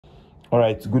All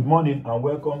right, good morning and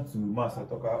welcome to Master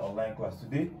Talker online class.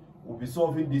 Today we'll be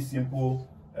solving these simple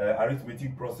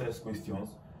arithmetic process questions.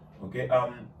 Okay,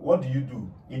 what do you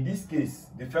do in this case?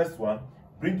 The first one,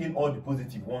 bring in all the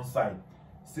positive one side,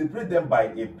 separate them by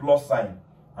a plus sign,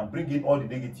 and bring in all the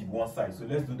negative one side. So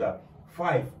let's do that.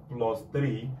 5 plus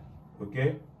 3,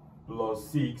 okay, plus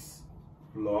 6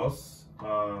 plus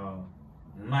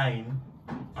 9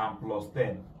 and plus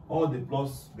 10. All the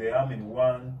plus they are in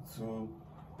 1, 2,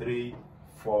 3,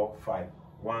 4, 5.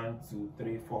 1, 2,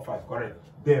 3, 4, 5. Correct.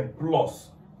 Then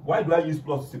plus. Why do I use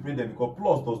plus to separate them? Because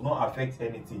plus does not affect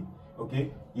anything.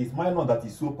 Okay. It's minus that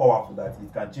is so powerful that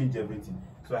it can change everything.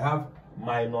 So I have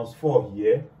minus 4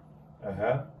 here.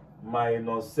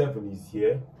 Minus 7 is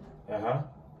here.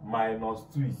 Minus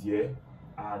 2 is here.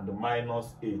 And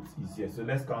minus 8 is here. So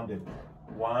let's count them.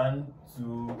 1,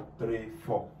 2, 3,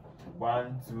 4.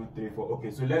 1, 2, 3, 4.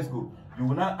 Okay, so let's go. You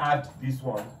will now add this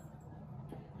one.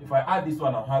 If I add this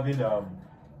one, I'm having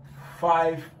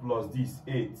 5 plus this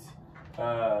 8.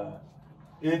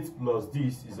 8 plus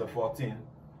this is a 14.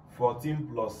 14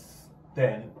 plus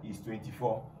 10 is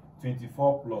 24.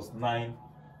 24 plus 9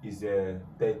 is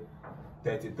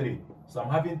 33. So I'm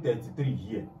having 33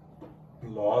 here.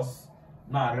 Plus,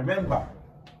 now remember,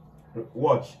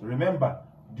 remember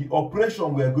the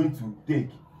operation we are going to take.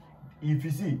 If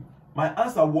you see, my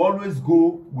answer will always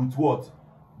go with what?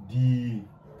 The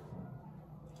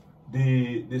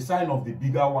sign of the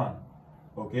bigger one.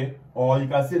 Okay, or you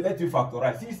can say let you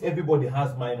factorize. Since everybody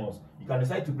has minus, you can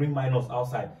decide to bring minus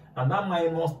outside, and that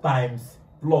minus times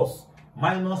plus.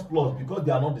 Minus plus, because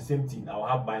they are not the same thing, I'll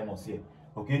have minus here.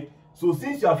 Okay, so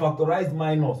since you have factorized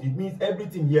minus, it means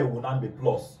everything here will now be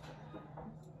plus.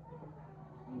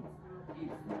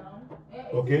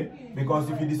 Okay, because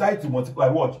if you decide to multiply,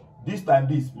 watch, this time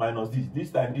this minus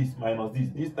this time this minus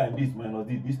this time this minus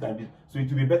this time this, so it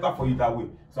will be better for you that way.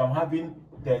 So I'm having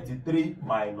 33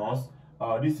 minus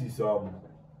this is 10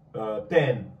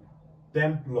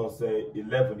 plus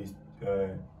 11 is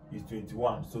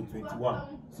 21, so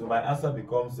 21. So my answer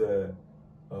becomes 2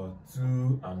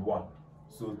 and 1,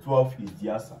 so 12 is the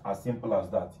answer. As simple as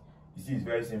that. You see, it's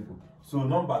very simple. So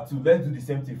number 2, let's do the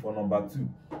same thing for number 2.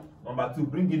 Number 2,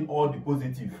 bring in all the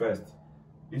positive first.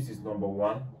 This is number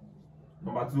 1.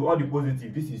 Number 2, all the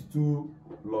positive. This is 2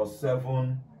 plus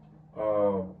 7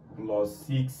 plus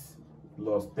 6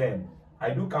 plus 10.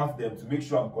 I do count them to make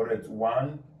sure I'm correct.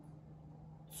 1,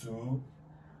 2,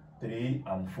 3,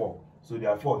 and 4. So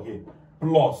there are 4 here.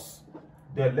 Plus,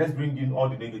 then let's bring in all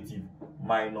the negative.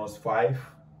 Minus 5,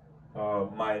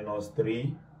 minus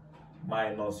 3,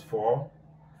 minus 4,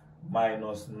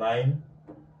 minus 9,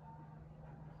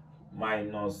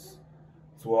 minus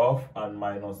 12, and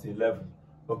minus 11.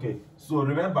 Okay, so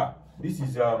remember, this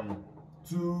is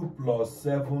 2 plus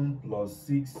 7 plus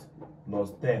 6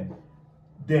 plus 10.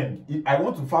 Then I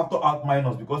want to factor out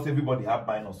minus because everybody have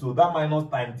minus. So that minus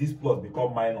times this plus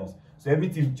become minus. So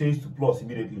everything changed to plus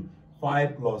immediately.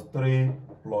 5 plus 3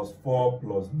 plus 4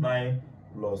 plus 9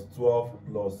 plus 12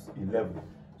 plus 11.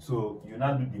 So you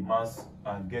now do the math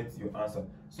and get your answer.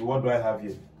 So what do I have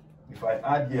here? If I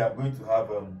add here, I'm going to have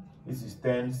this is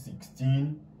 10,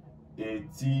 16,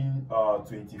 18,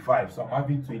 25. So I'm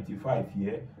having 25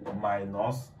 here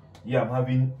minus. Here I'm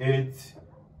having 8,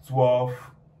 12,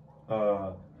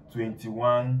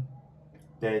 21,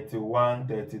 31,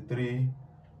 33,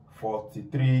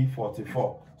 43,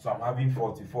 44. So I'm having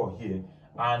 44 here.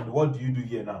 And what do you do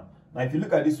here now? Now if you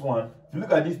look at this one, if you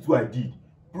look at these two I did,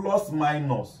 plus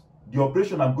minus, the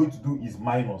operation I'm going to do is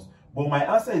minus. But my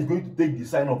answer is going to take the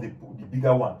sign of the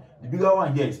bigger one. The bigger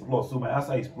one here is plus, so my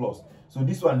answer is plus. So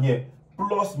this one here,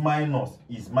 plus minus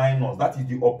is minus. That is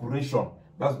the operation.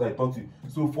 That's what I taught you.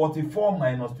 So 44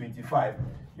 minus 25,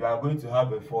 you are going to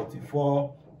have a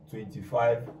 44,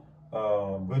 25,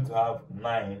 going to have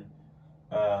 9,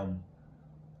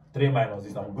 3 minus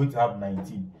this, I'm going to have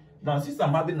 19. Now, since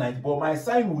I'm having 19, but my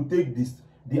sign will take this,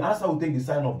 the answer will take the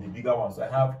sign of the bigger one. So I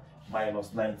have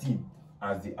minus 19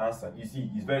 as the answer. You see,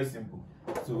 it's very simple.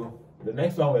 So the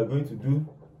next one we're going to do,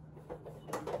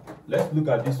 let's look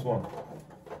at this one.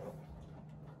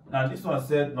 Now, this one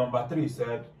said, number 3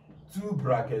 said, 2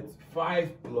 brackets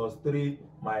 5 plus 3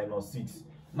 minus 6.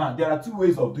 Now, there are 2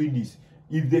 ways of doing this.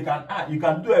 If they can add, you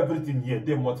can do everything here,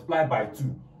 they multiply by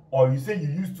 2. Or you say you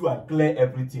use 2 and clear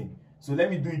everything. So let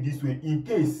me do it this way. In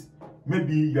case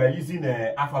maybe you are using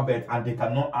an alphabet and they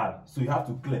cannot add, so you have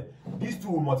to clear. These 2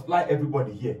 will multiply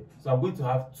everybody here. So I'm going to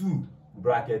have 2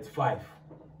 bracket 5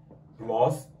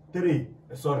 plus 3.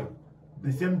 Sorry,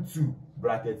 the same 2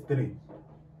 bracket 3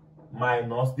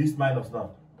 minus this minus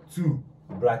now 2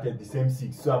 bracket the same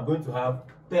 6. So I'm going to have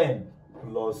 10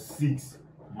 plus 6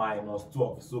 minus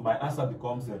 12. So my answer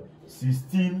becomes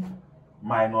 16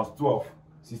 minus 12.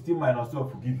 16 minus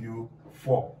 12 will give you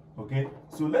 4. Okay,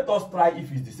 so let us try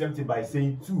if it's the same thing by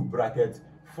saying 2 bracket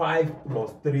 5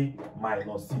 plus 3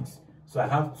 minus 6. So I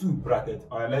have 2 bracket.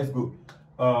 All right, let's go.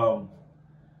 5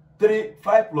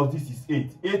 plus this is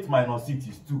 8. 8 minus 6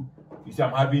 is 2. You see,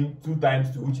 I'm having 2 times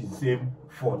 2, which is the same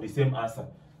 4, the same answer.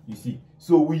 You see,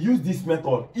 so we use this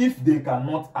method if they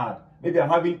cannot add. Maybe I'm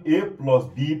having A plus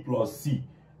B plus C,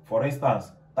 for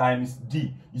instance, times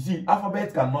D. You see,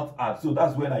 alphabet cannot add, so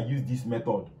that's when I use this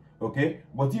method. Okay,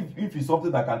 but if it's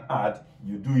something that can add,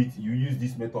 you do it, you use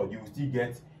this method, you will still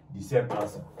get the same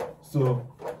answer. So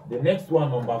the next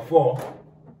one, number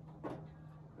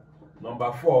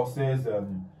 4 says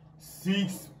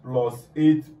 6 plus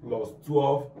 8 plus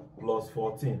 12 plus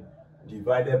 14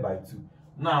 divided by 2.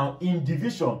 Now in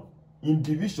division,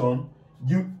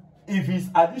 if it's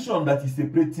addition that is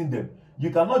separating them,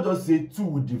 you cannot just say 2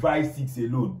 will divide 6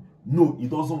 alone. No, it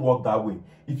doesn't work that way.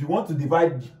 If you want to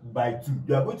divide by 2,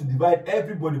 you are going to divide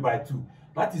everybody by 2.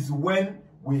 That is when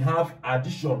we have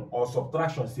addition or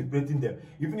subtraction separating them.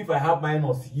 Even if I have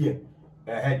minus here,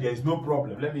 there is no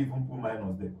problem. Let me even put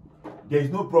minus there. There is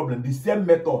no problem. The same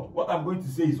method. What I'm going to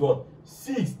say is what?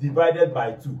 6 divided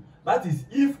by 2. That is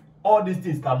if all these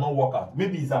things cannot work out.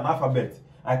 Maybe it's an alphabet.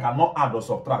 I cannot add or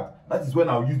subtract. That is when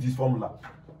I'll use this formula.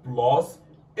 Plus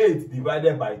 8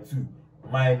 divided by 2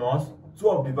 minus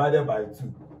 12 divided by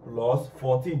 2 plus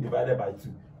 14 divided by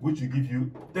 2, which will give you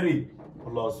 3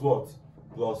 plus what?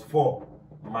 Plus 4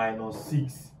 minus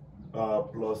 6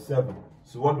 plus 7.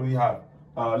 So what do we have?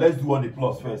 Let's do all the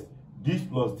plus first. This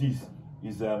plus this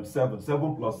is 7.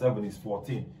 7 plus 7 is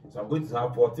 14. So I'm going to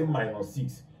have 14 minus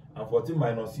 6. And 14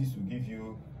 minus 6 will give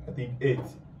you, I think, 8.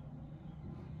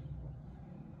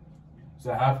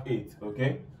 So I have 8,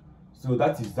 okay? So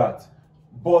that is that.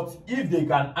 But if they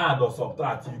can add or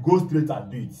subtract, you go straight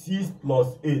and do it. 6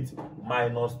 plus 8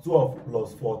 minus 12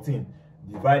 plus 14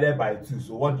 divided by 2.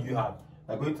 So what do you have?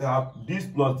 I'm going to have this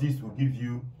plus this will give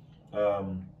you,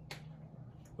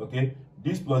 okay?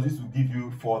 This plus this will give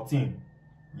you 14.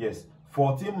 Yes.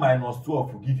 14 minus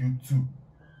 12 will give you 2.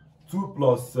 2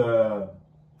 plus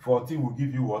 14 will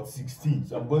give you what? 16.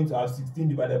 So I'm going to have 16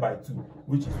 divided by 2,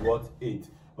 which is what? 8.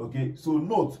 Okay, so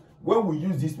note, when we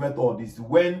use this method is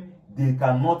when they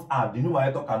cannot add, the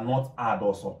numerator cannot add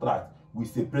or subtract. We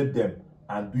separate them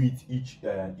and do it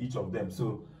each of them.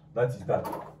 So that is that.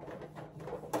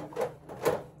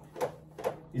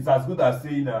 It's as good as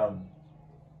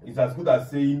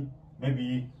saying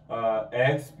maybe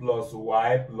x plus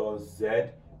y plus z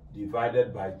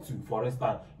divided by 2. For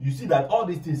instance, you see that all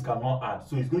these things cannot add.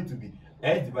 So it's going to be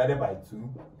x divided by 2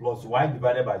 plus y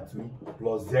divided by 2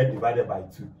 plus z divided by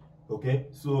 2. Okay,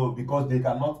 so because they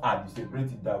cannot add, you separate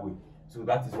it that way. So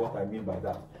that is what I mean by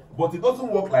that. But it doesn't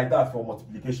work like that for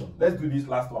multiplication. Let's do this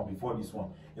last one before this one.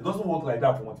 It doesn't work like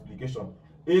that for multiplication.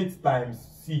 8 times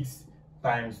 6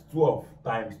 times 12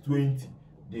 times 20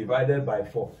 divided by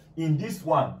 4. In this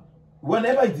one,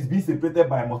 whenever it is being separated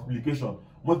by multiplication,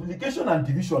 multiplication and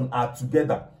division are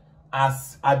together,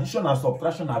 as addition and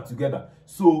subtraction are together.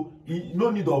 So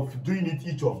no need of doing it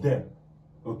each of them.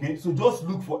 Okay, so just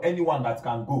look for anyone that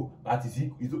can go, that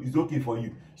is okay for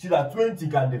you. See that 20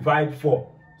 can divide 4,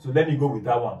 so let me go with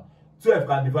that one. 12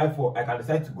 can divide 4, I can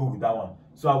decide to go with that one.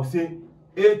 So I will say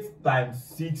 8 times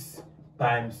 6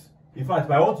 times, in fact,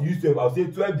 if I want to use 12, I will say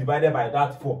 12 divided by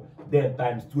that 4, then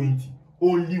times 20.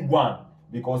 Only one,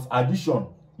 because addition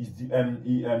is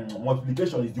the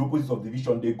multiplication is the opposite of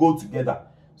division. They go together,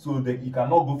 so it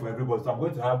cannot go for everybody. So I'm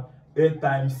going to have 8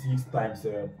 times 6 times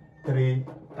 3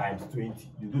 times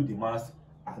 20. You do the math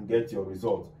and get your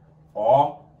result.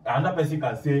 Or another person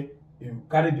can say you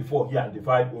carry the 4 here and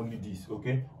divide only this.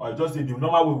 Okay, or just say the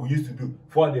normal way we used to do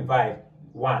 4 divide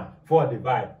 1, 4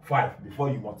 divide 5 before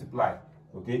you multiply.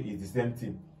 Okay, it's the same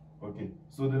thing. Okay,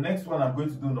 so the next one I'm going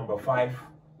to do, number 5,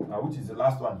 which is the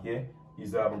last one here,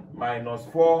 is minus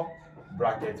 4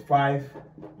 bracket 5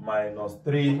 minus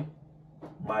 3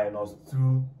 minus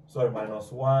 2, sorry,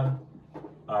 minus 1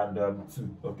 and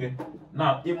 2. Okay,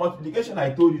 now in multiplication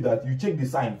I told you that you check the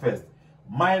sign first.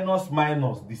 Minus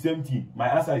minus, the same thing. My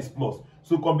answer is plus.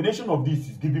 So combination of this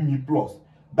is giving me plus.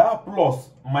 That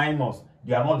plus minus,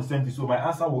 they are not the same thing. So my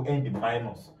answer will end in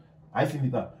minus. I see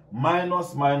it now.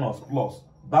 Minus minus plus.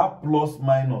 That plus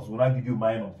minus will not give you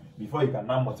minus. Before you can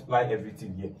now multiply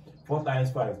everything here. 4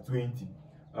 times 5, 20.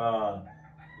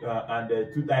 And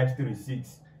 2 times 3,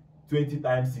 6. 20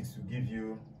 times 6 will give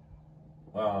you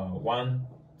 1,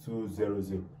 2, 0,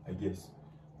 0, I guess.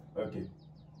 Okay.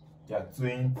 Yeah,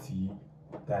 20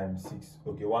 times 6.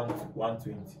 Okay,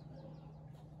 120.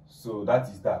 So that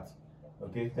is that.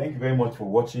 Okay, thank you very much for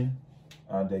watching,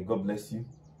 and God bless you.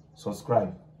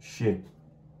 Subscribe, share.